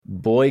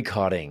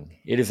Boycotting.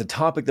 It is a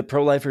topic that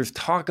pro-lifers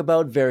talk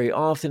about very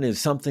often. It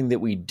is something that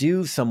we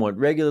do somewhat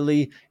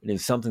regularly. It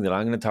is something that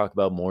I'm going to talk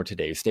about more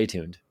today. Stay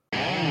tuned.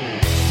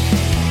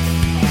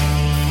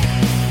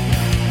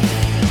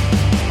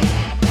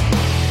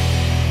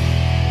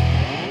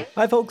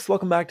 Hi folks,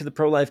 welcome back to the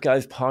Pro-Life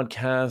Guys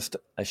podcast,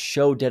 a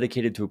show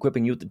dedicated to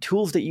equipping you with the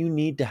tools that you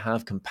need to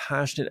have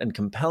compassionate and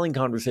compelling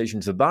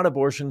conversations about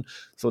abortion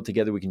so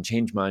together we can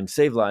change minds,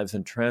 save lives,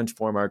 and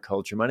transform our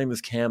culture. My name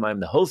is Cam. I'm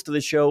the host of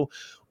the show.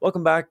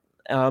 Welcome back,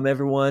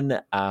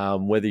 everyone.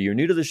 Whether you're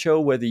new to the show,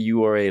 whether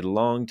you are a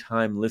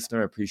long-time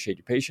listener, I appreciate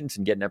your patience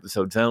in getting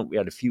episodes out. We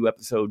had a few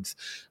episodes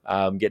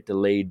get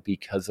delayed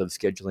because of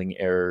scheduling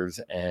errors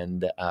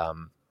and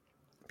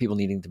people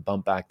needing to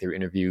bump back their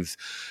interviews.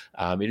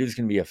 It is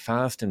going to be a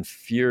fast and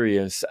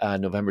furious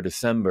November,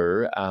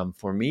 December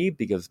for me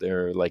because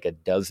there are like a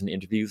dozen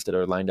interviews that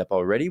are lined up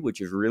already, which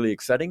is really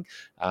exciting.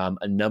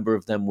 A number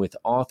of them with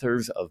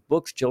authors of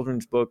books,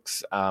 children's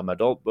books,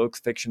 adult books,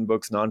 fiction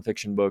books,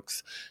 nonfiction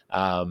books,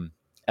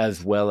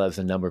 as well as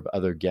a number of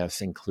other guests,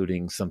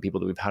 including some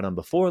people that we've had on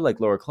before, like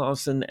Laura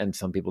Clausen, and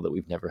some people that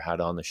we've never had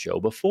on the show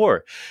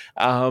before.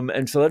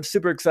 And so that's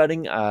super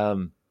exciting.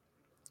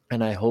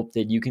 And I hope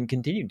that you can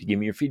continue to give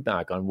me your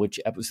feedback on which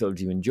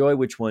episodes you enjoy,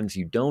 which ones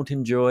you don't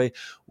enjoy.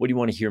 What do you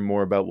want to hear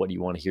more about? What do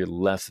you want to hear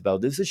less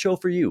about? This is a show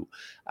for you.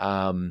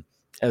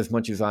 As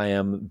much as I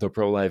am the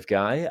pro-life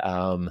guy,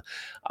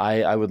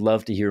 I would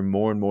love to hear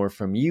more and more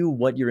from you,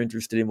 what you're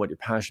interested in, what you're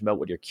passionate about,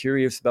 what you're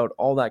curious about,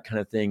 all that kind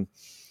of thing.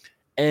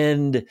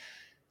 And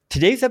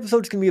today's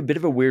episode is going to be a bit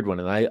of a weird one,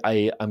 and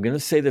I'm going to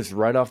say this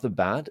right off the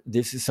bat.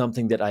 This is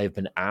something that I have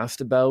been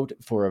asked about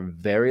for a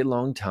very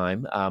long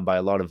time by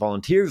a lot of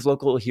volunteers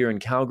local here in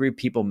Calgary,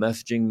 people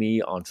messaging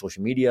me on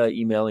social media,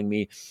 emailing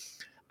me,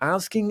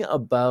 asking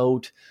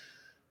about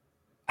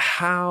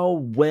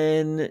how,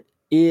 when,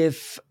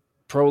 if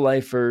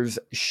pro-lifers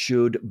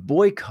should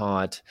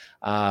boycott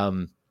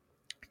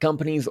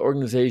companies,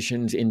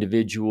 organizations,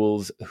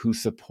 individuals who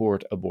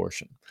support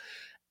abortion.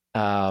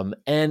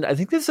 And I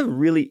think this is a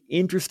really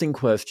interesting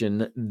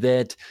question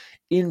that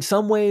in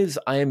some ways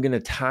I am going to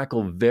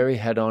tackle very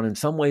head on. In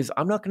some ways,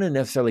 I'm not going to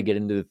necessarily get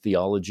into the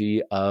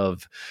theology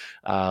of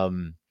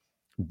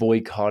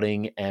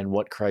boycotting and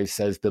what Christ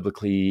says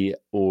biblically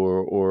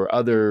or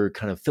other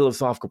kind of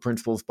philosophical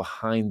principles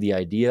behind the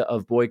idea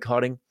of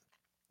boycotting.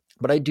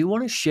 But I do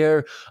want to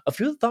share a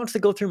few thoughts that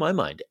go through my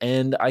mind.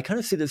 And I kind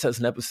of see this as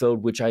an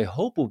episode which I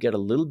hope will get a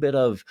little bit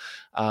of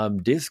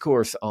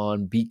discourse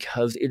on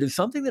because it is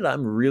something that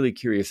I'm really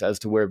curious as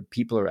to where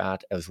people are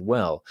at as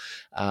well.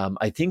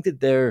 I think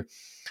that there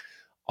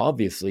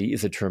obviously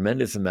is a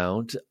tremendous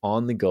amount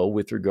on the go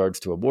with regards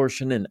to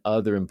abortion and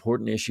other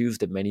important issues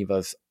that many of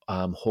us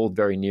hold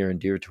very near and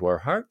dear to our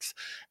hearts.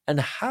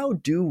 And how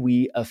do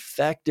we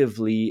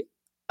effectively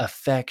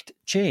affect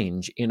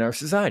change in our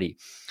society?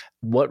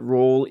 What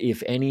role,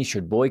 if any,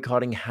 should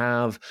boycotting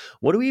have?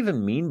 What do we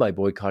even mean by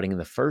boycotting in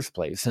the first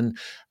place? And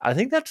I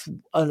think that's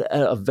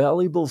a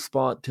valuable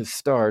spot to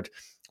start.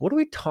 What are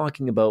we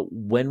talking about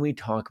when we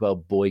talk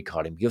about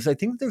boycotting? Because I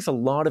think there's a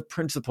lot of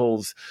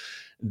principles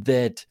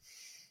that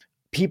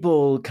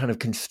people kind of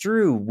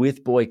construe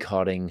with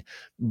boycotting,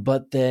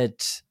 but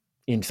that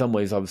in some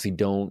ways obviously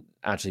don't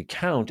actually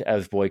count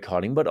as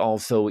boycotting, but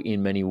also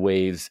in many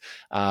ways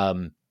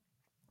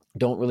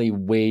don't really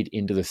wade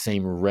into the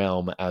same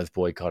realm as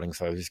boycotting.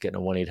 So I was just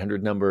getting a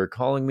 1-800 number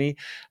calling me,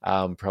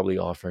 probably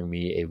offering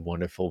me a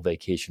wonderful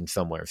vacation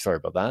somewhere. Sorry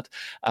about that.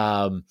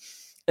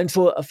 And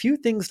so a few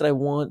things that I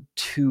want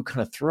to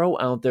kind of throw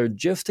out there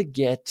just to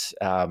get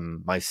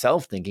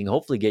myself thinking,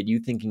 hopefully get you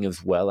thinking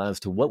as well as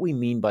to what we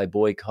mean by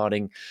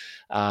boycotting,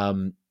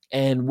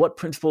 and what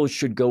principles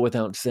should go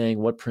without saying,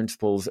 what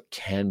principles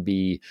can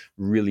be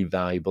really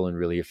valuable and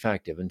really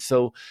effective. And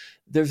so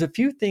there's a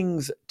few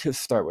things to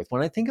start with.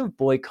 When I think of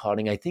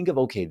boycotting, I think of,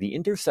 okay, the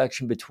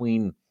intersection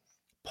between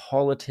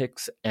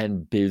politics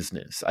and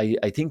business.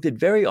 I think that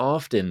very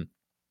often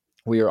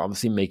we are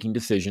obviously making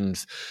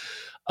decisions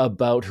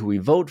about who we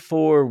vote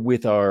for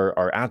with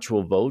our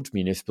actual votes,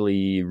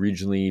 municipally,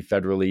 regionally,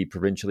 federally,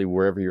 provincially,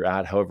 wherever you're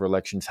at, however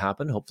elections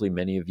happen. Hopefully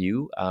many of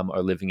you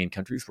are living in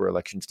countries where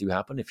elections do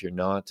happen. If you're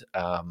not,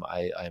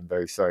 I am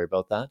very sorry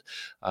about that.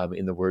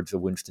 In the words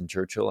of Winston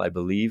Churchill, I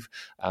believe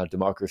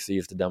democracy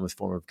is the dumbest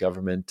form of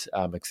government,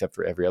 except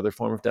for every other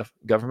form of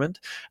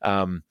government.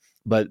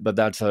 But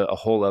that's a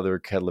whole other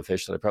kettle of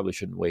fish that I probably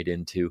shouldn't wade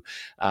into.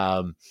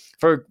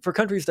 For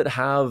countries that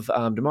have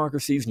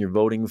democracies and you're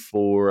voting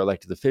for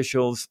elected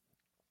officials,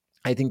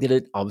 I think that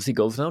it obviously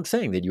goes without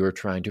saying that you are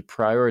trying to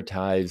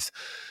prioritize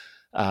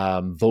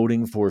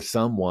voting for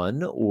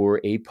someone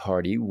or a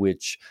party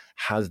which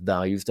has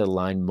values that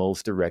align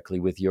most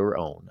directly with your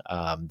own.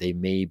 They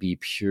may be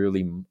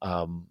purely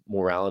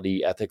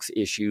morality, ethics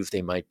issues.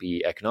 They might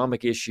be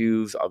economic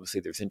issues. Obviously,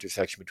 there's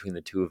intersection between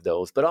the two of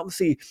those. But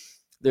obviously,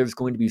 there's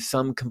going to be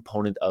some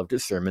component of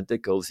discernment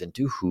that goes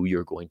into who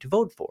you're going to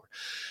vote for.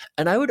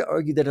 And I would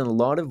argue that in a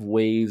lot of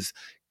ways,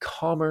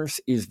 commerce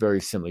is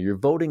very similar. You're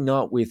voting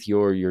not with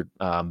your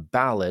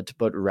ballot,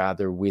 but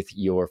rather with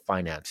your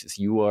finances.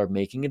 You are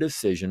making a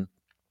decision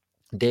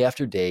day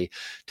after day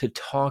to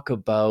talk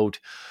about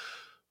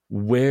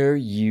where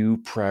you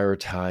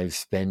prioritize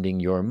spending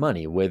your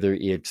money, whether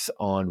it's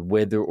on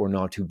whether or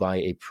not to buy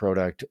a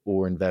product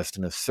or invest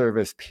in a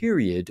service,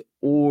 period,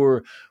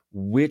 or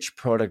which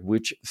product,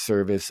 which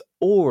service,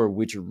 or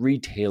which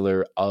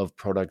retailer of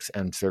products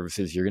and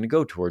services you're going to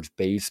go towards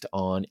based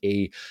on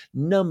a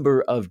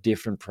number of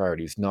different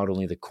priorities, not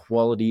only the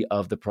quality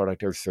of the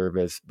product or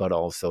service, but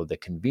also the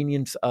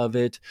convenience of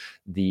it,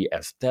 the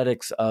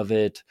aesthetics of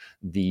it,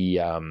 the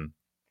um,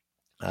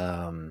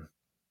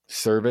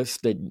 service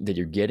that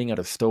you're getting at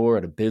a store,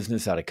 at a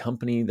business, at a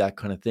company, that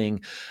kind of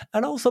thing,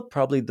 and also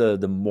probably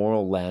the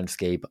moral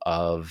landscape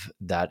of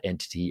that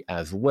entity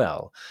as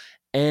well.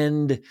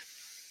 And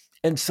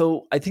and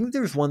so I think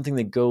there's one thing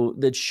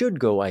that should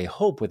go, I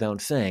hope,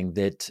 without saying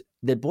that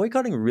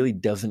boycotting really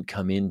doesn't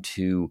come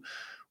into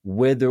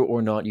whether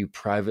or not you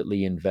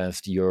privately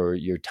invest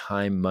your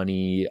time,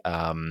 money,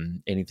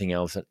 anything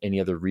else, any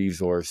other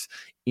resource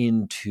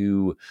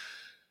into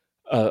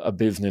a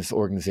business,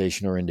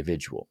 organization, or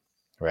individual,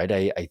 right?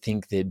 I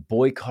think that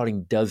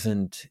boycotting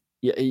doesn't.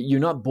 You're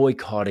not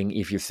boycotting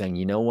if you're saying,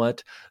 you know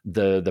what,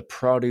 the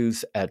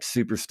produce at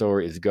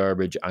Superstore is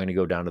garbage. I'm going to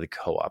go down to the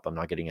co-op. I'm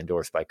not getting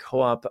endorsed by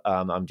co-op.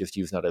 I'm just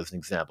using that as an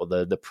example.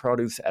 The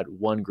produce at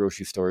one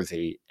grocery store is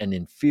an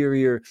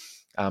inferior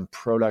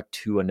product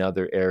to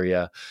another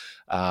area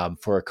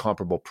for a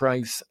comparable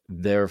price.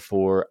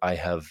 Therefore, I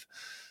have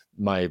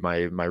my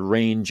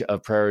range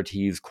of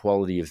priorities.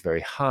 Quality is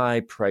very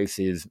high, price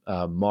is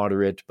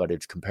moderate, but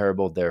it's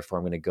comparable. Therefore,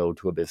 I'm going to go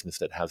to a business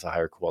that has a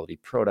higher quality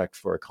product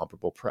for a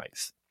comparable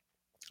price.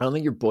 I don't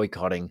think you're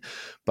boycotting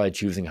by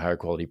choosing higher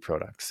quality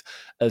products,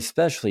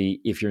 especially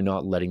if you're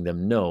not letting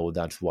them know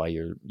that's why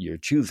you're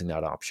choosing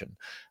that option.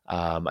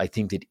 I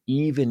think that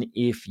even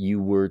if you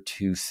were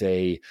to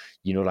say,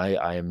 you know what,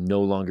 I am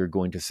no longer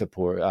going to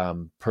support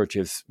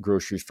purchase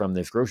groceries from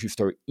this grocery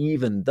store,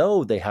 even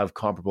though they have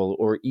comparable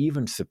or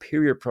even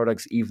superior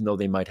products, even though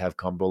they might have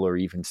comparable or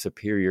even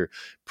superior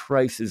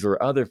prices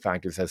or other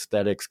factors,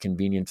 aesthetics,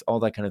 convenience, all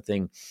that kind of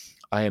thing.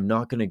 I am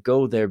not going to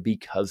go there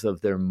because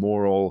of their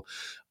moral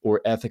or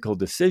ethical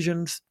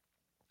decisions.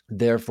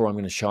 Therefore, I'm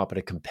going to shop at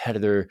a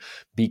competitor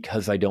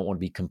because I don't want to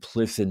be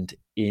complicit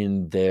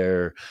in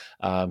their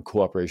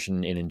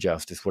cooperation in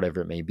injustice, whatever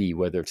it may be,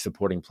 whether it's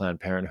supporting Planned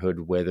Parenthood,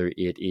 whether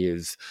it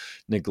is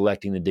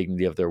neglecting the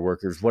dignity of their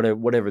workers,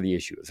 whatever the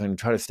issue is. I'm going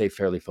to try to stay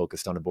fairly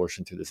focused on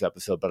abortion through this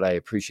episode, but I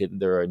appreciate that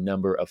there are a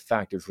number of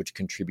factors which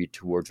contribute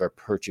towards our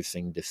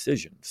purchasing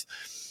decisions.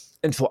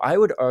 And so I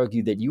would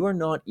argue that you are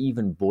not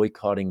even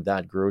boycotting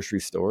that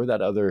grocery store,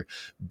 that other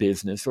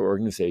business or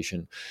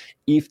organization,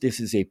 if this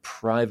is a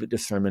private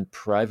discernment,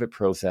 private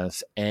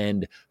process.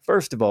 And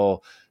first of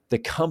all, the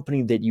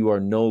company that you are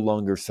no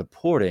longer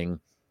supporting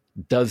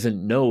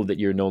doesn't know that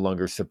you're no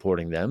longer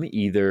supporting them,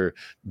 either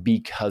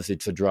because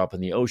it's a drop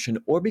in the ocean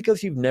or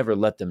because you've never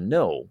let them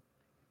know.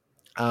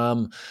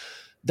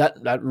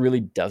 That really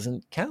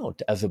doesn't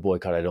count as a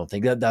boycott. I don't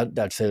think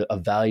that's a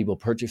valuable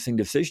purchasing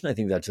decision. I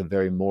think that's a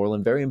very moral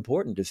and very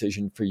important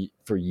decision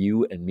for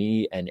you and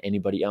me and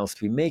anybody else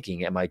to be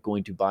making. Am I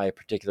going to buy a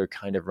particular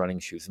kind of running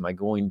shoes? Am I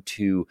going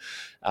to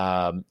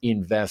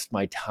invest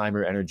my time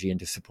or energy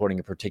into supporting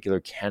a particular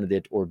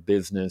candidate or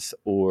business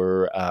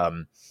or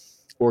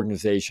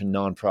organization,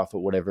 nonprofit,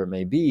 whatever it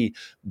may be,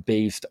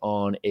 based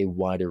on a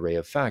wide array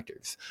of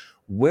factors?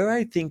 Where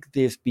I think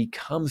this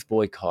becomes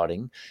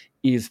boycotting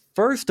is,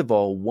 first of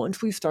all,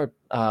 once we start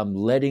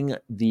letting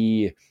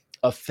the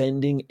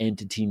offending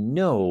entity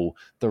know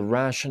the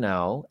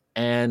rationale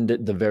and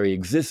the very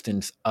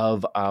existence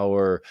of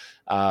our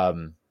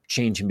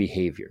change in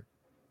behavior,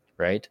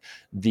 right?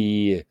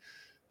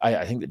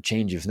 I think that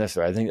change is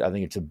necessary. I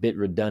think it's a bit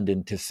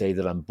redundant to say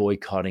that I'm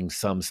boycotting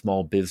some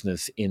small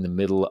business in the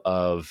middle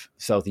of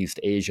Southeast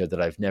Asia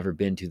that I've never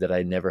been to, that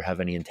I never have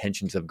any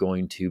intentions of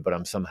going to, but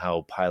I'm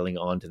somehow piling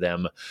onto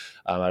them.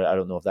 I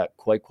don't know if that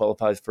quite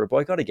qualifies for a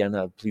boycott. Again,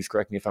 please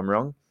correct me if I'm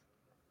wrong.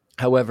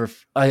 However,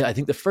 I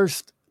think the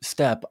first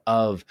step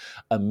of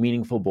a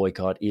meaningful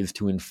boycott is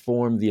to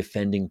inform the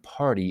offending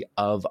party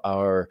of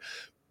our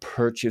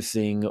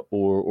purchasing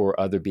or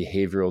other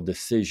behavioral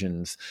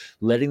decisions,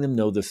 letting them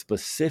know the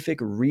specific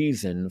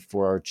reason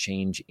for our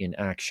change in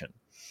action.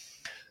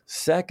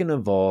 Second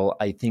of all,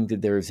 I think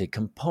that there is a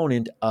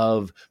component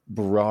of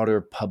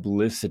broader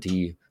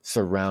publicity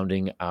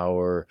surrounding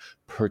our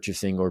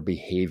purchasing or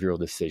behavioral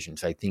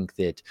decisions. I think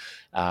that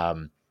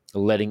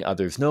letting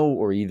others know,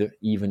 or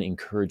even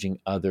encouraging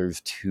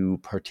others to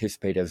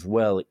participate as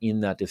well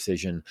in that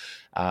decision,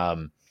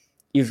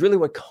 is really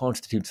what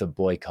constitutes a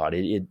boycott.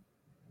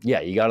 Yeah,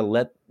 you got to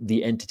let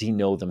the entity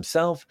know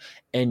themselves,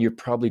 and you're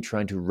probably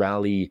trying to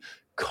rally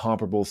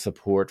comparable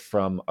support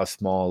from a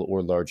small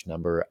or large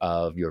number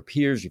of your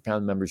peers, your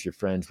family members, your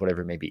friends,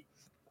 whatever it may be.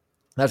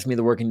 That's me,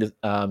 the working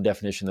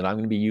definition that I'm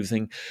going to be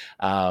using.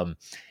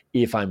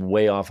 If I'm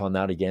way off on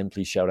that, again,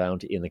 please shout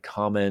out in the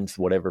comments,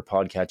 whatever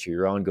podcatcher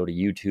you're on. Go to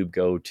YouTube,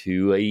 go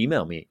to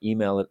email me,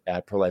 email it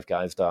at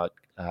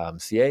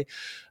prolifeguys.ca,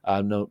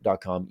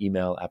 .com,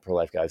 email at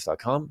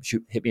prolifeguys.com.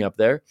 Hit me up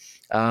there.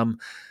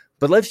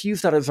 But let's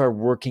use that as our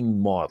working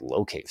model.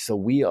 Okay, so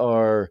we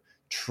are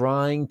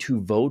trying to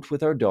vote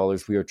with our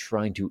dollars. We are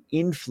trying to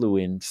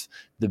influence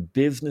the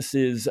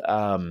businesses'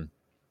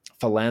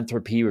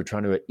 philanthropy. We're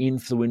trying to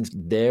influence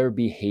their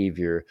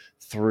behavior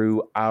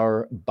through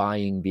our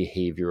buying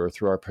behavior or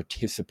through our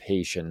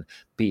participation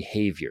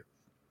behavior.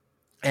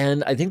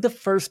 And I think the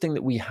first thing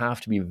that we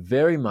have to be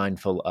very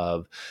mindful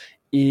of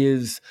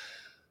is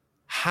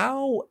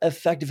how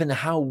effective and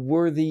how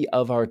worthy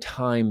of our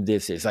time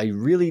this is. I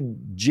really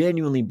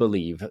genuinely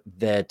believe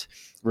that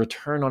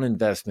return on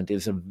investment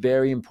is a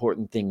very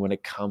important thing when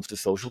it comes to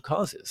social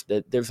causes.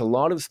 That there's a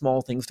lot of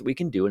small things that we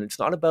can do, and it's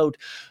not about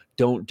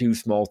don't do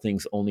small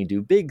things, only do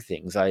big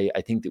things. I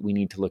think that we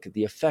need to look at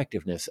the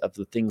effectiveness of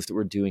the things that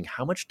we're doing.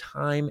 How much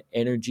time,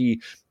 energy,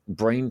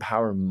 brain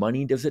power,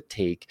 money does it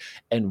take,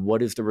 and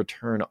what is the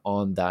return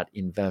on that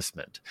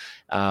investment?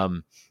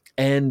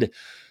 And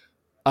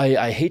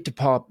I hate to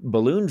pop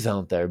balloons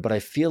out there, but I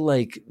feel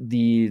like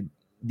the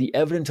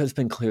evidence has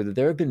been clear that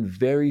there have been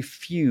very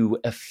few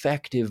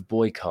effective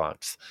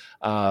boycotts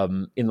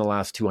in the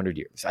last 200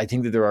 years. I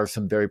think that there are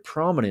some very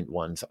prominent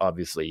ones,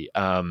 obviously.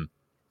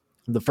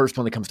 The first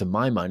one that comes to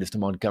my mind is the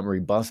Montgomery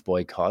bus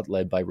boycott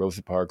led by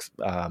Rosa Parks,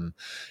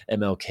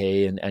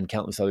 MLK, and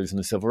countless others in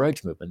the civil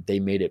rights movement.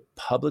 They made it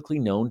publicly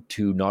known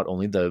to not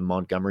only the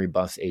Montgomery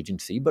bus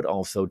agency, but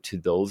also to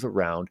those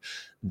around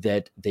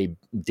that they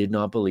did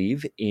not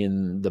believe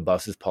in the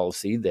bus's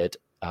policy that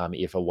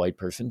if a white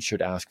person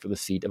should ask for the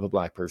seat of a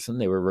black person,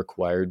 they were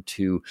required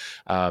to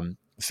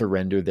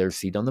surrender their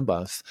seat on the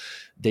bus.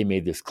 They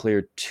made this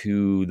clear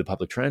to the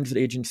public transit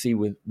agency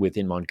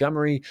within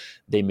Montgomery.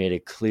 They made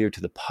it clear to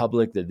the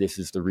public that this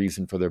is the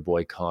reason for their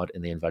boycott,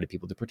 and they invited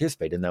people to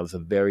participate. And that was a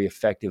very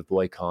effective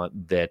boycott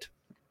that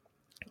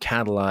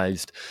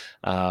catalyzed,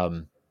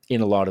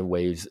 in a lot of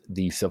ways,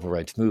 the civil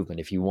rights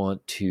movement. If you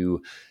want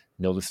to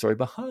know the story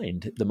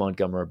behind the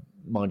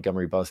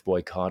Montgomery bus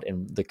boycott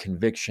and the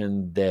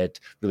conviction that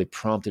really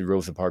prompted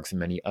Rosa Parks and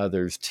many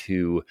others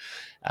to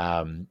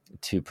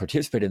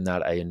participate in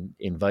that, I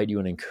invite you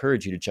and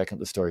encourage you to check out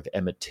the story of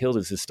Emmett Till.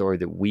 It's a story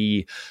that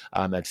we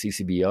at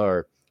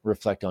CCBR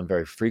reflect on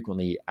very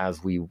frequently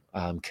as we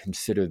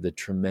consider the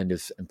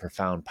tremendous and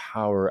profound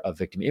power of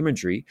victim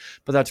imagery,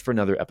 but that's for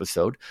another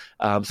episode.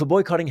 So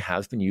boycotting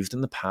has been used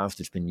in the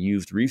past. It's been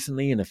used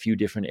recently in a few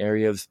different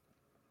areas,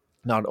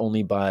 not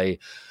only by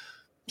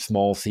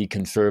small c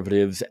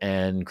conservatives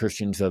and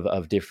Christians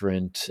of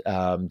different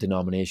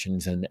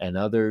denominations and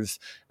others,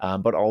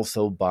 but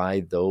also by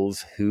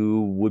those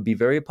who would be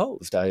very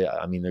opposed.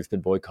 I mean, there's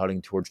been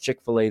boycotting towards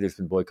Chick-fil-A, there's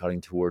been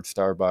boycotting towards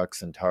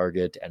Starbucks and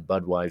Target and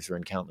Budweiser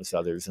and countless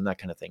others and that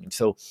kind of thing. And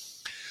so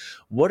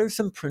what are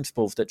some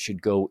principles that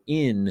should go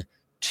in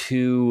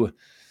to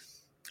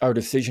our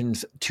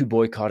decisions to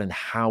boycott and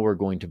how we're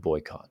going to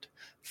boycott?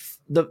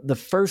 The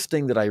first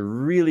thing that I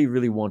really,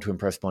 really want to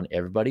impress upon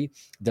everybody,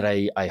 that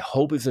I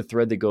hope is a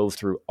thread that goes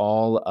through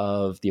all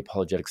of the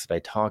apologetics that I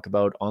talk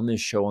about on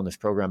this show, on this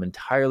program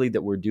entirely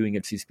that we're doing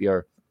at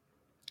CCBR,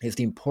 is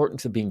the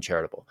importance of being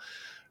charitable,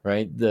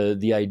 right?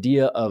 The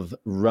idea of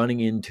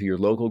running into your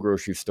local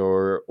grocery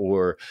store,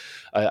 or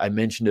I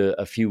mentioned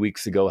a few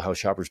weeks ago how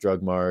Shoppers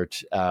Drug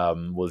Mart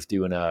was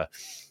doing a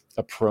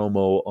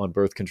promo on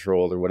birth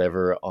control or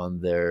whatever on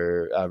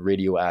their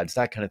radio ads,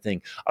 that kind of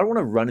thing. I don't want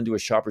to run into a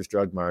Shoppers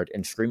Drug Mart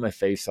and scream my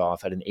face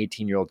off at an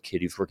 18-year-old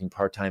kid who's working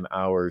part-time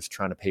hours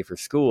trying to pay for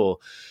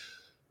school,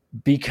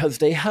 because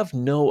they have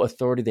no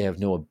authority, they have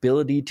no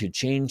ability to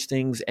change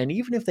things. And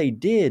even if they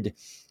did,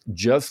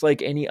 just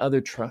like any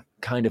other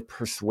kind of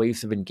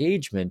persuasive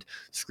engagement,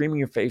 screaming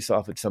your face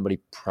off at somebody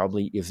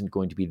probably isn't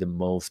going to be the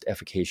most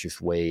efficacious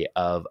way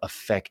of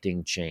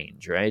affecting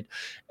change, right?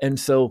 And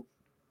so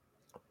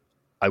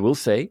I will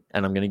say,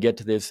 and I'm going to get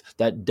to this,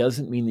 that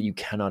doesn't mean that you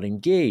cannot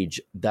engage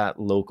that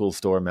local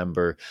store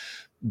member,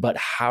 but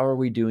how are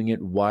we doing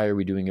it? Why are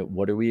we doing it?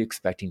 What are we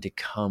expecting to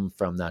come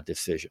from that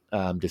decision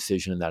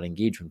and that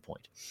engagement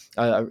point?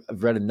 I've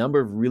read a number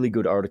of really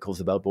good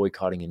articles about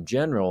boycotting in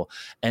general,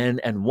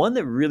 and one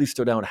that really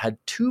stood out had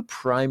two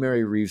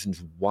primary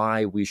reasons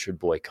why we should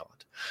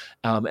boycott.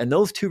 And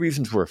those two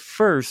reasons were,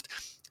 first,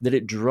 that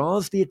it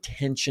draws the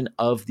attention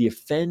of the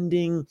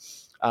offending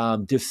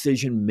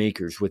decision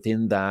makers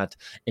within that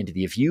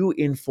entity. If you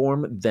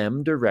inform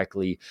them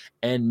directly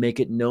and make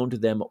it known to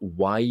them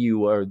why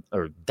you are,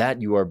 or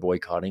that you are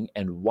boycotting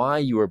and why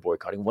you are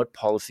boycotting, what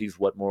policies,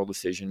 what moral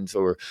decisions,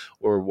 or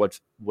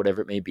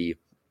whatever it may be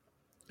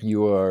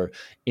you are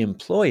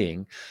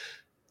employing,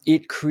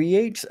 it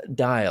creates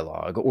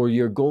dialogue, or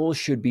your goal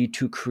should be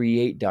to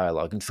create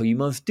dialogue. And so you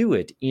must do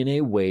it in a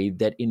way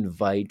that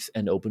invites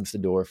and opens the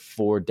door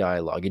for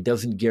dialogue. It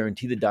doesn't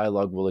guarantee the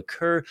dialogue will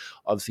occur.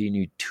 Obviously, you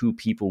need two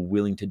people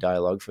willing to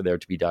dialogue for there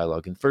to be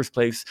dialogue in the first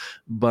place.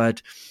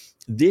 But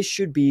this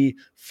should be,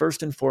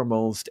 first and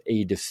foremost,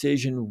 a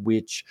decision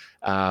which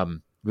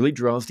really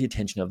draws the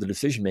attention of the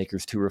decision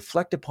makers to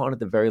reflect upon, at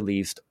the very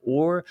least,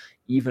 or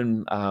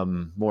even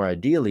more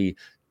ideally,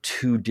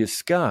 to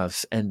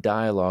discuss and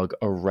dialogue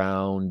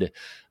around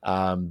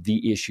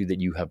the issue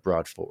that you have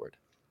brought forward.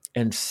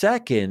 And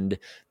second,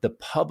 the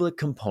public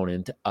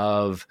component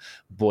of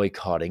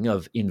boycotting,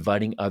 of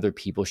inviting other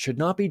people, should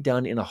not be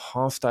done in a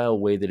hostile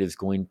way that is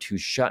going to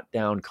shut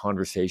down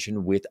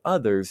conversation with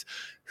others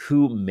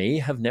who may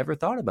have never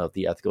thought about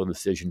the ethical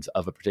decisions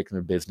of a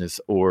particular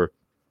business or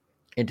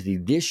entity.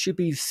 This should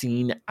be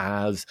seen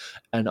as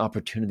an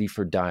opportunity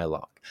for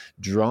dialogue,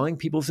 drawing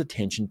people's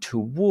attention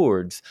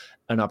towards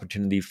an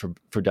opportunity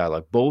for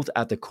dialogue, both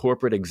at the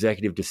corporate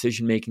executive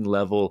decision-making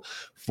level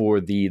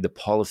for the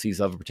policies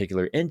of a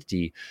particular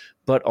entity,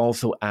 but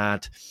also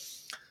at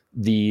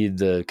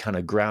the kind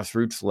of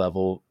grassroots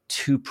level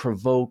to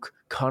provoke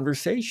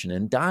conversation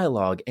and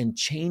dialogue and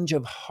change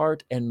of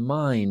heart and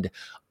mind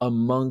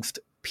amongst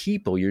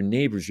people, your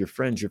neighbors, your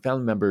friends, your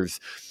family members,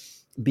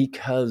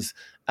 because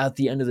at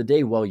the end of the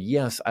day, while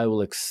yes, I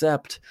will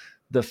accept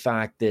the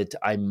fact that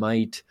I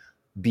might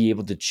be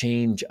able to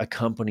change a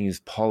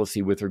company's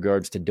policy with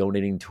regards to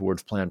donating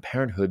towards Planned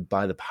Parenthood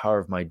by the power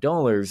of my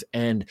dollars,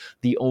 and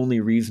the only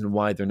reason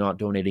why they're not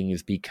donating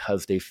is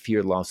because they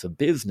fear loss of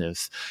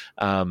business.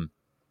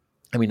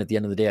 I mean, at the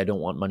end of the day, I don't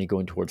want money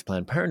going towards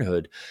Planned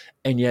Parenthood,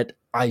 and yet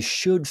I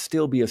should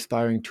still be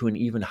aspiring to an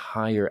even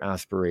higher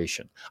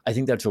aspiration. I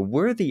think that's a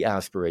worthy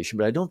aspiration,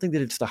 but I don't think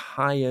that it's the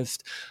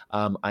highest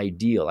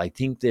ideal. I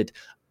think that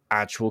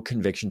actual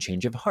conviction,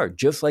 change of heart,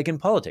 just like in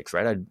politics,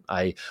 right?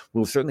 I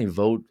will certainly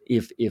vote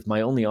if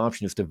my only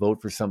option is to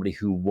vote for somebody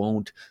who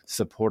won't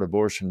support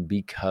abortion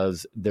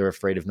because they're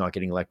afraid of not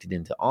getting elected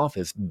into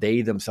office.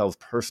 They themselves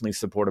personally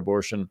support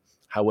abortion.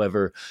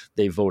 However,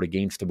 they vote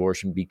against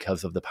abortion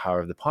because of the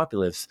power of the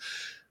populace.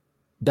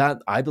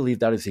 That, I believe,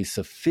 that is a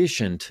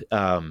sufficient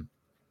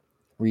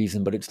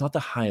reason, but it's not the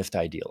highest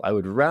ideal. I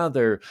would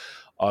rather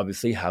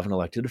obviously have an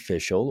elected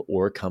official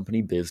or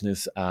company,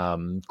 business,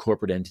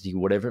 corporate entity,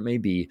 whatever it may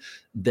be,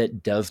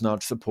 that does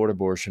not support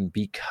abortion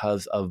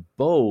because of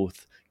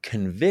both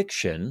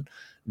conviction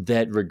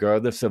that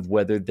regardless of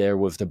whether there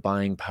was the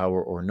buying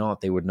power or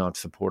not, they would not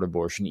support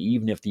abortion,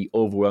 even if the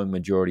overwhelming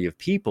majority of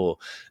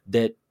people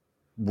that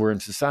were in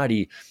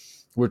society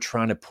were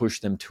trying to push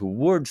them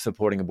towards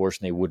supporting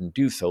abortion, they wouldn't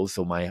do so.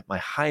 So my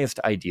highest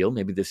ideal,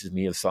 maybe this is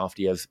me as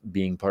softy as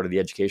being part of the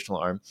educational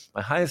arm,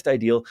 my highest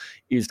ideal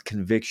is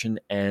conviction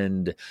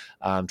and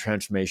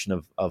transformation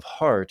of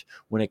heart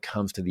when it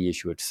comes to the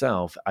issue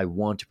itself. I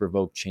want to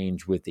provoke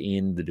change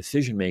within the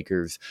decision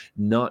makers,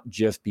 not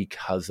just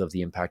because of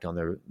the impact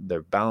on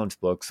their balance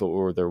books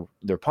or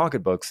their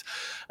pocketbooks,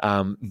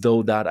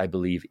 though that I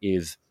believe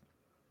is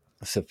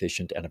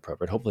sufficient and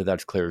appropriate. Hopefully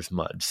that's clear as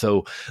mud.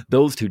 So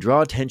those two,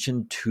 draw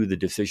attention to the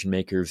decision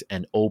makers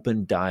and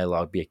open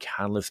dialogue, be a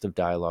catalyst of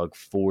dialogue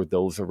for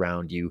those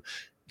around you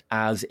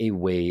as a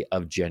way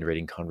of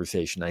generating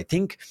conversation. I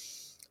think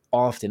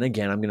often,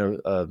 again, I'm going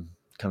to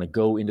kind of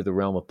go into the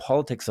realm of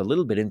politics a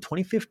little bit. In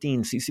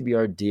 2015,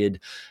 CCBR did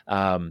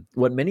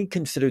what many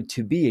considered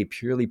to be a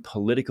purely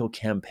political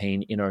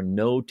campaign in our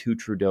No to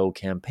Trudeau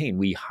campaign.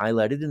 We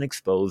highlighted and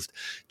exposed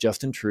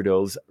Justin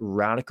Trudeau's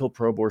radical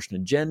pro-abortion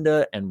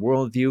agenda and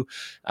worldview,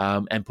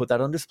 and put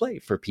that on display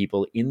for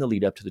people in the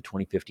lead up to the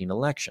 2015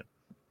 election.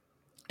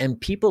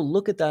 And people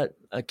look at that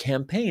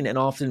campaign and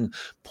often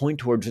point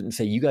towards it and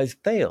say, you guys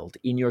failed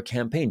in your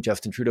campaign.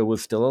 Justin Trudeau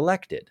was still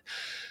elected.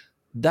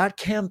 That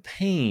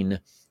campaign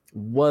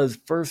was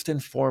first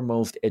and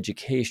foremost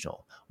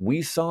educational.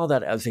 We saw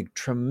that as a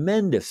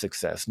tremendous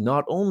success,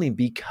 not only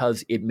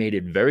because it made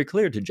it very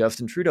clear to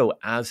Justin Trudeau,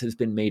 as has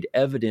been made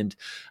evident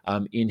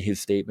in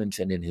his statements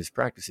and in his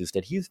practices,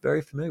 that he's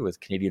very familiar with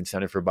Canadian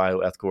Centre for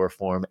Bioethical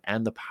Reform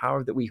and the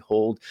power that we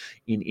hold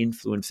in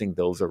influencing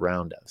those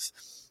around us.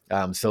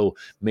 So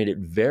made it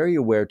very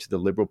aware to the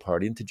Liberal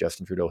Party and to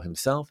Justin Trudeau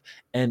himself,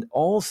 and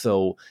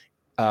also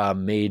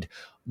made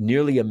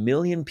nearly 1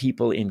 million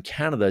people in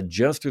Canada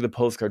just through the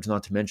postcards,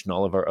 not to mention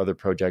all of our other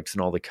projects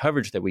and all the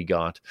coverage that we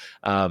got,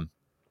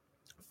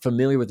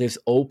 familiar with this,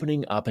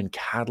 opening up and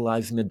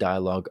catalyzing the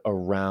dialogue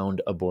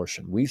around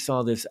abortion. We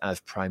saw this as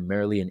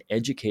primarily an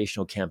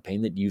educational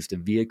campaign that used a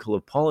vehicle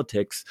of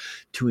politics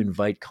to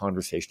invite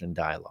conversation and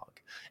dialogue.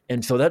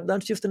 And so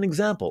that's just an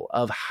example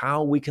of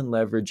how we can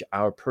leverage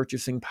our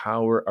purchasing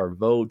power, our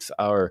votes,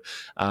 our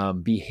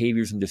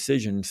behaviors and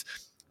decisions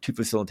to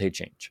facilitate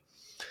change.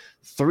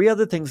 3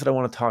 other things that I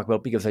want to talk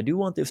about, because I do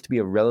want this to be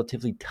a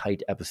relatively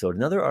tight episode.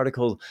 Another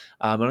article,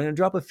 and I'm going to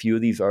drop a few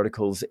of these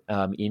articles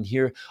in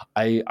here.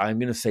 I'm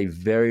going to say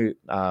very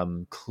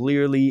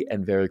clearly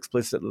and very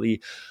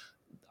explicitly,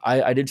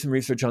 I did some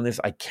research on this.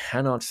 I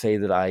cannot say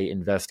that I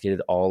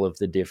investigated all of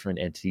the different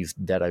entities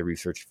that I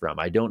researched from.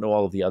 I don't know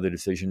all of the other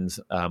decisions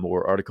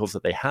or articles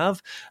that they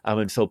have.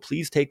 And so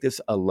please take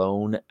this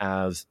alone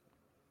as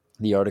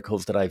the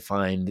articles that I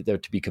find there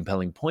to be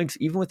compelling points.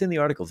 Even within the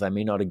articles, I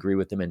may not agree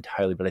with them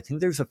entirely, but I think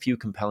there's a few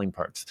compelling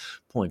points.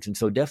 And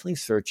so definitely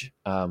search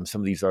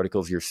some of these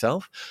articles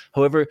yourself.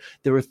 However,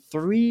 there are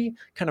three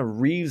kind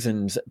of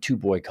reasons to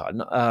boycott.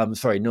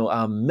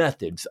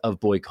 Methods of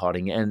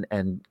boycotting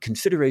and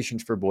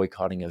considerations for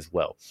boycotting as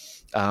well.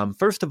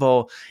 First of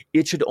all,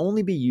 it should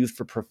only be used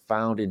for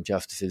profound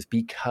injustices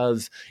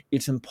because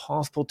it's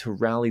impossible to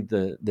rally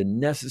the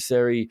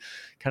necessary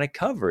kind of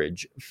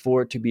coverage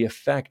for it to be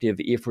effective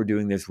if we're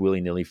doing this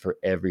willy-nilly for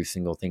every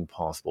single thing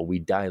possible. We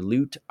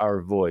dilute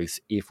our voice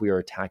if we are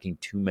attacking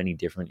too many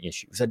different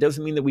issues. That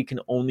doesn't mean that we can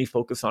only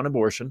focus on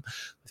abortion.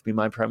 Let's be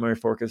my primary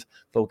focus.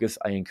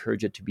 I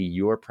encourage it to be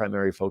your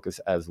primary focus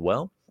as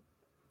well.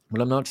 But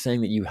I'm not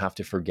saying that you have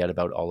to forget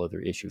about all other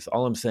issues.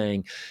 All I'm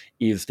saying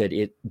is that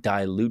it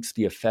dilutes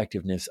the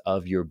effectiveness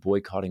of your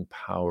boycotting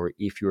power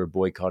if you're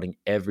boycotting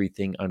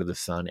everything under the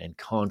sun and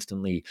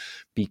constantly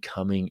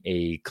becoming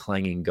a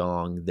clanging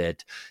gong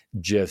that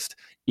just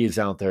is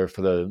out there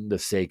for the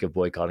sake of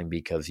boycotting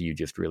because you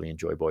just really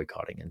enjoy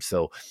boycotting. And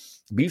so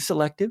be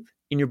selective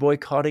in your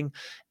boycotting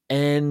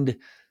and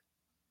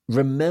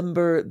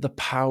remember the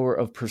power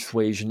of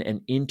persuasion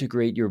and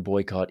integrate your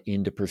boycott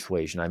into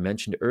persuasion. I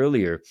mentioned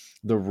earlier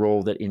the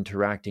role that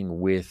interacting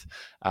with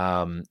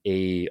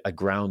a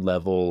ground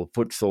level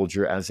foot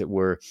soldier, as it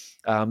were,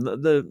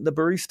 the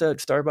barista at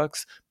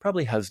Starbucks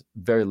probably has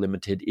very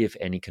limited, if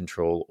any,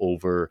 control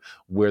over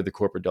where the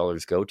corporate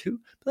dollars go to.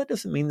 But that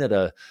doesn't mean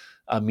that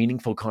a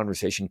meaningful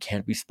conversation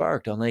can't be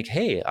sparked on like,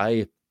 hey,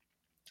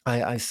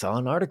 I saw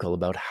an article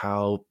about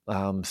how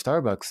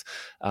Starbucks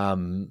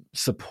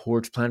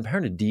supports Planned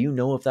Parenthood. Do you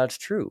know if that's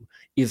true?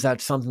 Is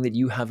that something that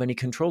you have any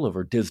control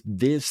over? Does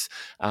this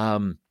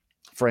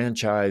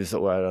franchise,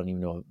 or I don't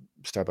even know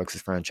if Starbucks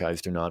is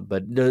franchised or not,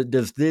 but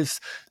does this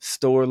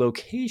store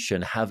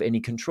location have any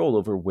control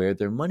over where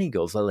their money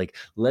goes? Like,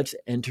 let's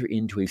enter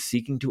into a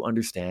seeking to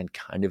understand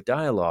kind of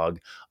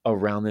dialogue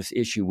around this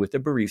issue with the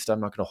barista.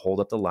 I'm not going to hold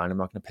up the line. I'm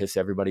not going to piss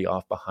everybody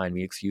off behind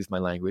me. Excuse my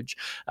language.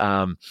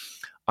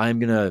 I'm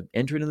going to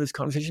enter into this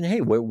conversation. Hey,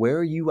 where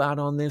are you at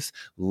on this?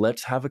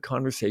 Let's have a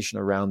conversation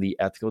around the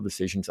ethical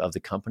decisions of the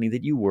company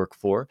that you work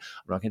for.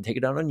 I'm not going to take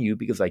it out on you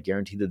because I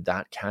guarantee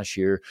that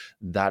cashier,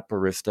 that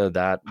barista,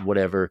 that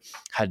whatever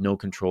had no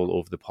control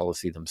over the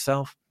policy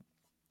themselves.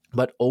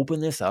 But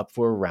open this up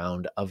for a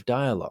round of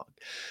dialogue.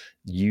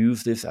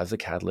 Use this as a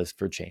catalyst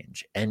for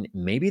change. And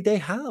maybe they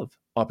have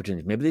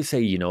opportunities. Maybe they say,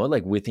 you know,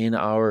 like within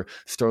our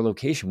store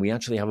location, we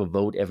actually have a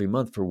vote every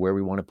month for where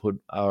we want to put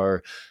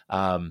our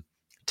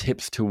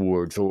tips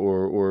towards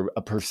or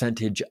a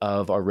percentage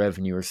of our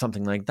revenue or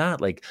something like that.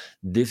 Like,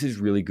 this is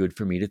really good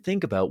for me to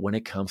think about when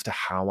it comes to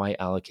how I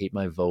allocate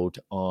my vote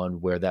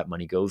on where that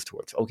money goes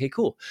towards. Okay,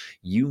 cool.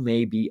 You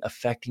may be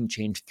affecting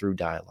change through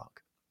dialogue,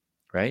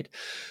 right?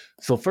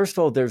 So first of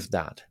all, there's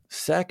that.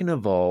 Second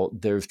of all,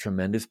 there's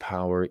tremendous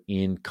power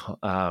in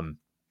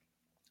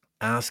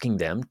asking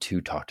them to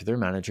talk to their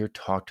manager,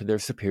 talk to their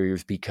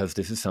superiors, because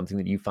this is something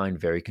that you find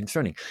very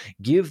concerning.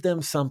 Give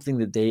them something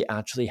that they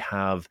actually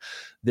have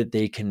that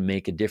they can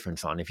make a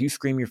difference on. If you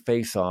scream your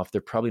face off,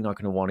 they're probably not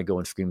going to want to go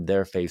and scream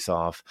their face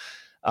off,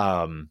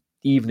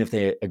 even if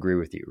they agree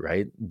with you,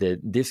 right? That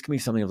this can be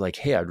something of like,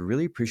 hey, I'd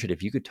really appreciate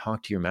if you could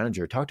talk to your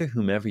manager, talk to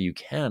whomever you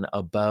can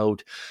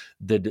about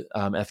the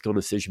ethical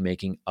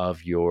decision-making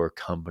of your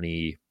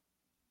company,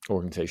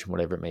 organization,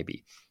 whatever it may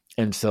be.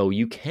 And so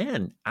you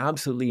can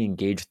absolutely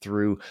engage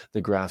through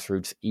the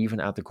grassroots, even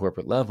at the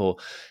corporate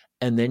level.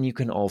 And then you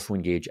can also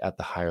engage at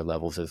the higher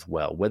levels as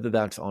well, whether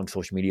that's on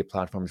social media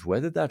platforms,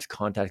 whether that's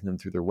contacting them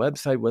through their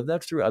website, whether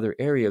that's through other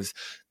areas.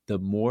 The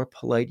more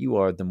polite you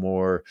are, the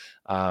more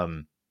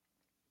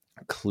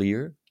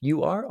clear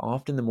you are,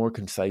 often the more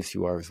concise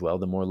you are as well,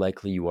 the more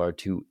likely you are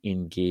to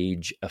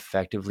engage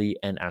effectively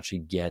and actually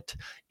get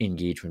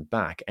engagement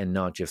back, and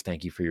not just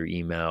thank you for your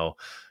email.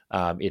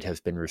 It has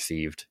been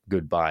received,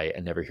 goodbye,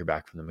 and never hear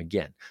back from them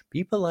again.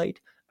 Be polite,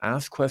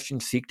 ask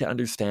questions, seek to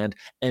understand,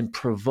 and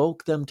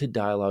provoke them to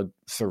dialogue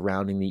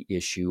surrounding the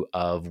issue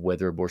of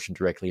whether abortion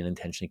directly and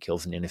intentionally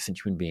kills an innocent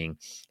human being.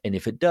 And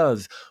if it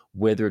does,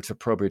 whether it's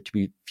appropriate to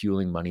be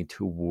fueling money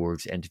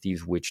towards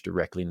entities which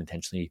directly and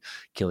intentionally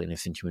kill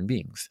innocent human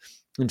beings.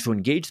 And so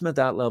engage them at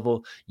that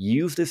level.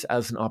 Use this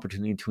as an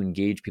opportunity to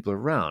engage people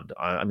around.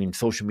 I mean,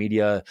 social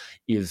media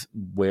is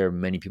where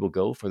many people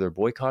go for their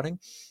boycotting.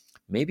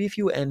 Maybe if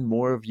you end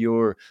more of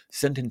your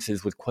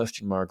sentences with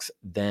question marks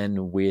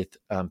than with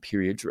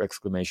periods or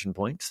exclamation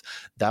points,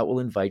 that will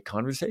invite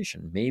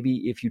conversation.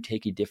 Maybe if you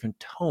take a different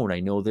tone.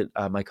 I know that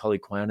my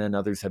colleague Kwana and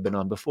others have been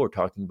on before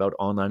talking about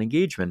online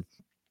engagement,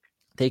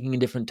 taking a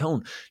different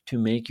tone to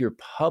make your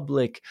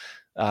public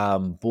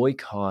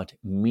boycott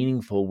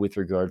meaningful with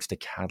regards to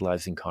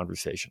catalyzing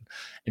conversation.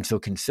 And so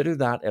consider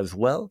that as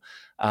well.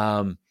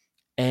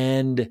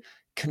 And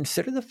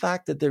consider the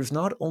fact that there's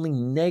not only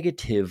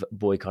negative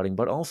boycotting,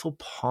 but also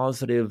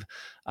positive.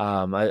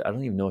 I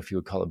don't even know if you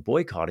would call it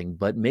boycotting,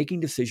 but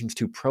making decisions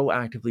to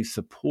proactively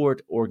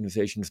support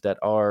organizations that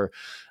are,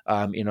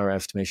 in our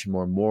estimation,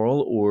 more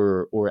moral,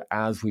 or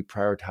as we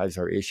prioritize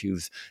our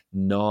issues,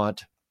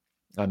 not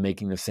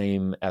making the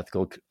same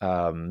ethical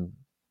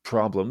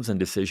problems and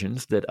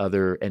decisions that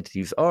other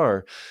entities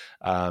are.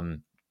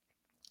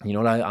 You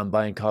know what, I'm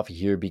buying coffee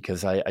here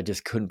because I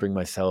just couldn't bring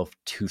myself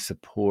to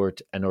support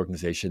an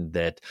organization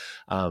that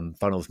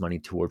funnels money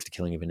towards the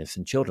killing of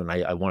innocent children.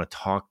 I want to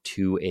talk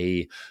to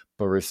a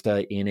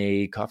barista in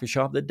a coffee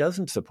shop that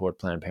doesn't support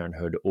Planned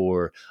Parenthood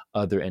or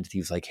other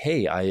entities. Like,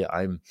 hey,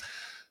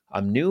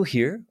 I'm new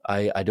here.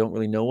 I don't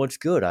really know what's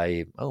good.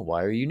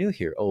 Why are you new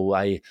here?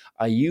 I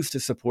used to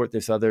support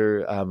this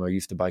other, or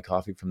used to buy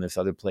coffee from this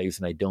other place,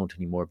 and I don't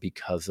anymore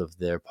because of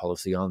their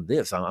policy on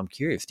this. I'm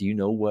curious. Do you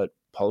know what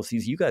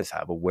policies you guys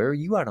have, or where are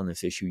you at on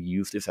this issue?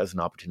 Use this as an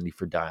opportunity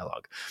for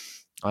dialogue.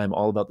 I'm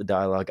all about the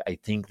dialogue. I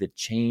think that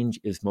change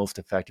is most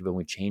effective when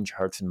we change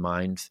hearts and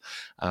minds,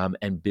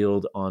 and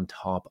build on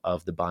top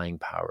of the buying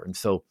power. And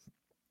so,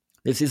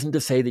 this isn't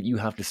to say that you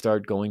have to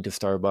start going to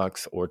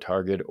Starbucks or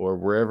Target or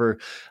wherever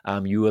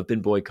you have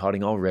been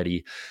boycotting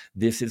already.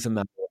 This is a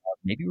matter of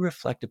maybe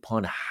reflect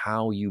upon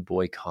how you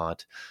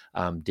boycott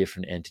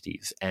different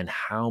entities and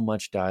how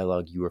much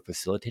dialogue you are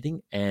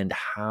facilitating and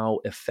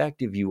how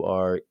effective you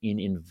are in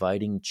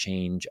inviting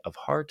change of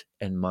heart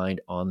and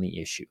mind on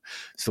the issue.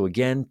 So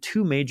again,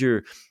 two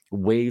major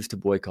ways to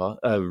boycott,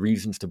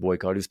 reasons to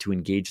boycott, is to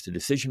engage the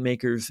decision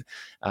makers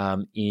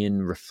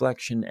in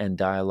reflection and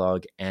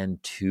dialogue,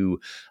 and to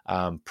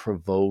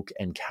provoke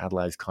and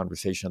catalyze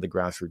conversation at the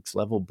grassroots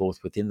level,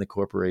 both within the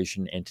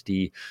corporation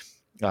entity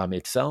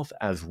itself,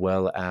 as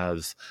well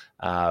as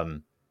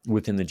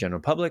within the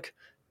general public.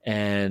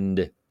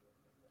 And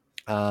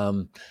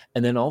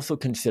then also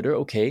consider,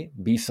 okay,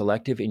 be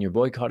selective in your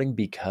boycotting,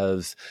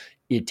 because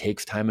it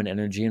takes time and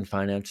energy and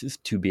finances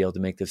to be able to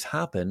make this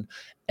happen.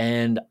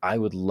 And I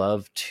would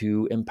love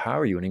to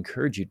empower you and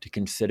encourage you to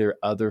consider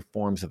other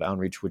forms of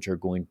outreach which are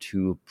going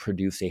to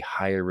produce a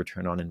higher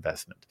return on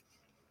investment.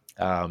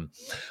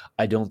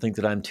 I don't think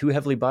that I'm too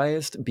heavily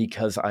biased,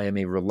 because I am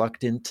a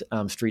reluctant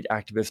street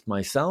activist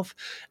myself,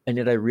 and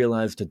yet I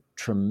realized a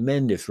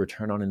tremendous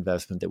return on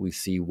investment that we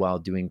see while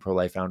doing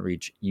pro-life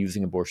outreach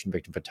using abortion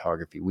victim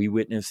photography. We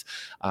witness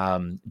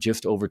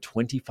just over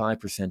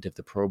 25% of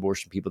the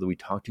pro-abortion people that we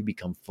talk to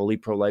become fully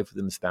pro-life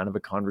within the span of a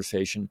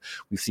conversation.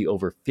 We see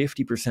over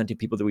 50% of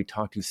people that we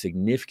talk to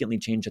significantly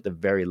change at the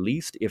very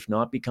least, if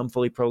not become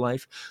fully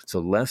pro-life. So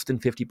less than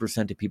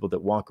 50% of people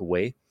that walk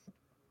away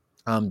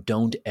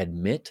don't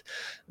admit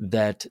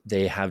that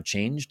they have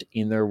changed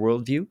in their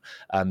worldview.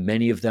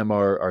 Many of them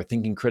are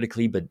thinking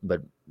critically,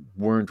 but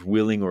weren't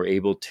willing or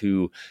able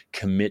to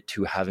commit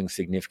to having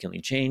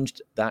significantly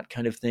changed, that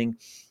kind of thing.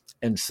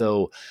 And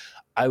so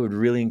I would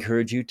really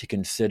encourage you to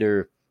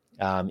consider,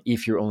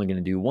 if you're only going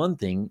to do one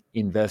thing,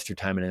 invest your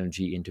time and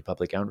energy into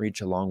public outreach,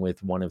 along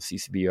with one of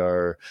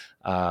CCBR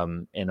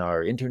and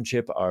our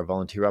internship, our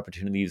volunteer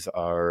opportunities,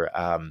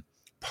 our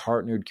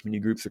partnered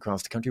community groups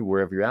across the country,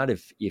 wherever you're at.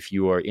 If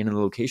you are in a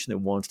location that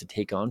wants to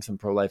take on some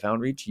pro-life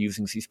outreach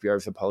using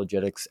CCBR's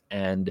apologetics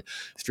and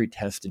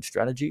street-tested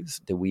strategies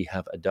that we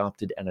have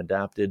adopted and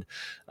adapted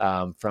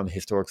from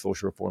historic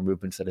social reform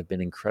movements that have been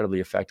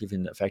incredibly effective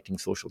in affecting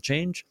social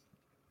change,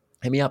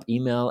 hit me up,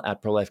 email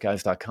at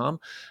prolifeguys.com,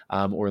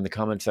 or in the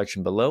comment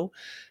section below.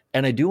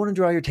 And I do want to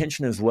draw your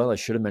attention as well, I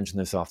should have mentioned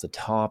this off the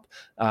top,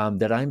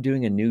 that I'm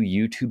doing a new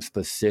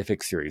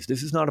YouTube-specific series.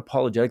 This is not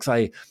apologetics.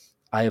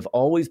 I have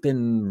always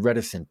been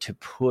reticent to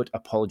put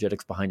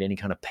apologetics behind any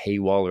kind of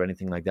paywall or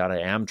anything like that. I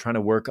am trying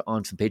to work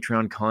on some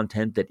Patreon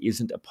content that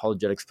isn't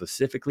apologetics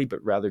specifically,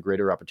 but rather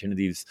greater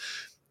opportunities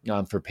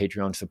for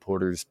Patreon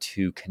supporters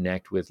to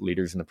connect with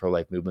leaders in the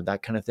pro-life movement,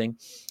 that kind of thing.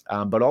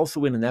 But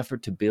also in an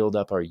effort to build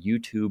up our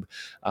YouTube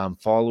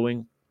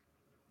following,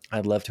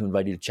 I'd love to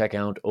invite you to check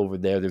out over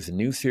there. There's a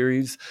new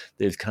series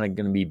that's kind of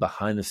going to be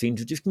behind the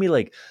scenes. It's just going to be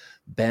like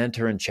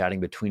banter and chatting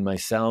between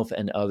myself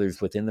and others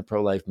within the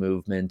pro-life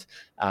movement.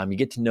 You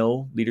get to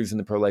know leaders in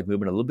the pro-life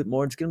movement a little bit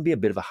more. It's going to be a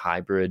bit of a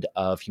hybrid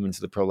of Humans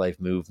of the Pro-Life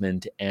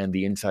Movement and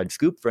the Inside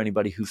Scoop, for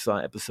anybody who saw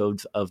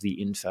episodes of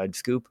the Inside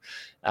Scoop.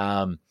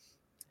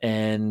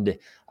 And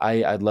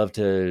I'd love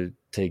to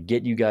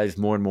get you guys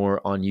more and more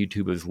on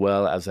YouTube as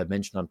well. As I've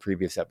mentioned on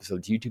previous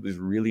episodes, YouTube is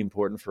really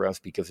important for us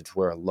because it's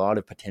where a lot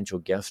of potential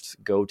guests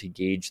go to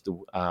gauge the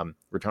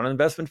return on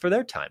investment for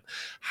their time.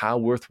 How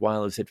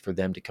worthwhile is it for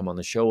them to come on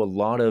the show? A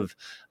lot of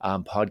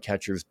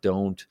podcatchers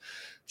don't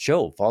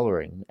show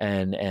following,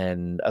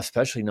 and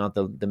especially not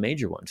the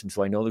major ones. And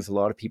so I know there's a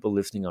lot of people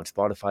listening on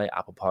Spotify,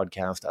 Apple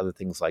Podcast, other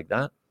things like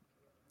that.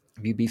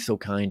 If you'd be so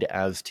kind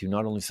as to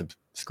not only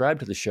subscribe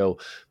to the show,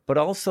 but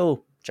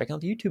also check out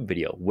the YouTube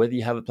video, whether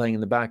you have it playing in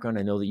the background.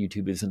 I know that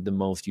YouTube isn't the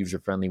most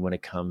user-friendly when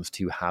it comes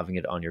to having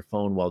it on your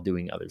phone while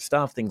doing other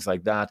stuff, things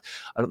like that.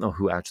 I don't know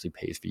who actually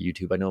pays for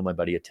YouTube. I know my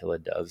buddy Attila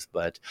does,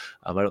 but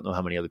I don't know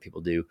how many other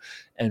people do.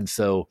 And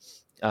so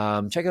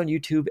check out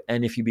YouTube,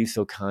 and if you'd be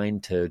so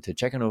kind to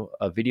check out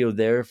a video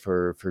there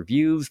for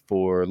views,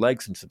 for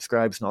likes and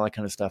subscribes and all that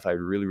kind of stuff, I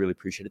really, really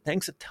appreciate it.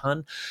 Thanks a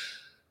ton.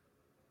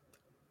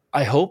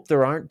 I hope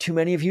there aren't too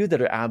many of you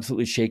that are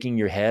absolutely shaking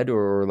your head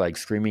or like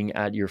screaming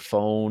at your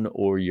phone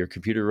or your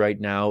computer right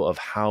now of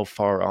how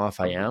far off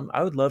I am.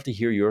 I would love to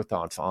hear your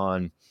thoughts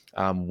on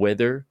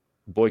whether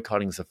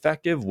boycotting is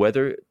effective,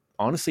 whether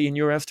honestly in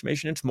your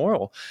estimation it's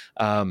moral.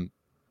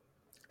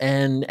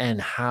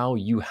 And how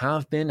you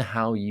have been,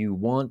 how you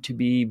want to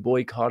be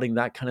boycotting,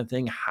 that kind of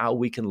thing, how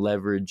we can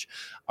leverage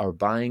our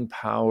buying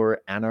power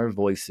and our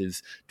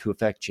voices to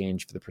affect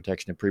change for the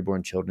protection of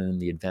preborn children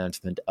and the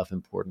advancement of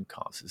important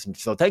causes. And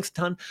so thanks a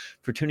ton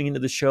for tuning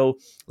into the show.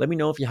 Let me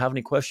know if you have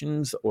any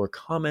questions or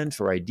comments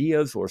or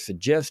ideas or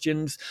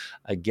suggestions.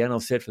 Again, I'll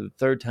say it for the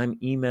third time,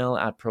 email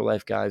at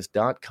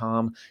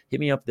prolifeguys.com. Hit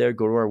me up there,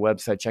 go to our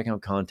website, check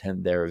out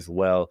content there as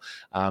well.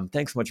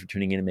 Thanks so much for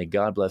tuning in, and may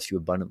God bless you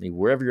abundantly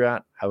wherever you're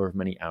at, however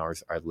many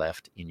hours are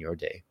left in your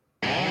day.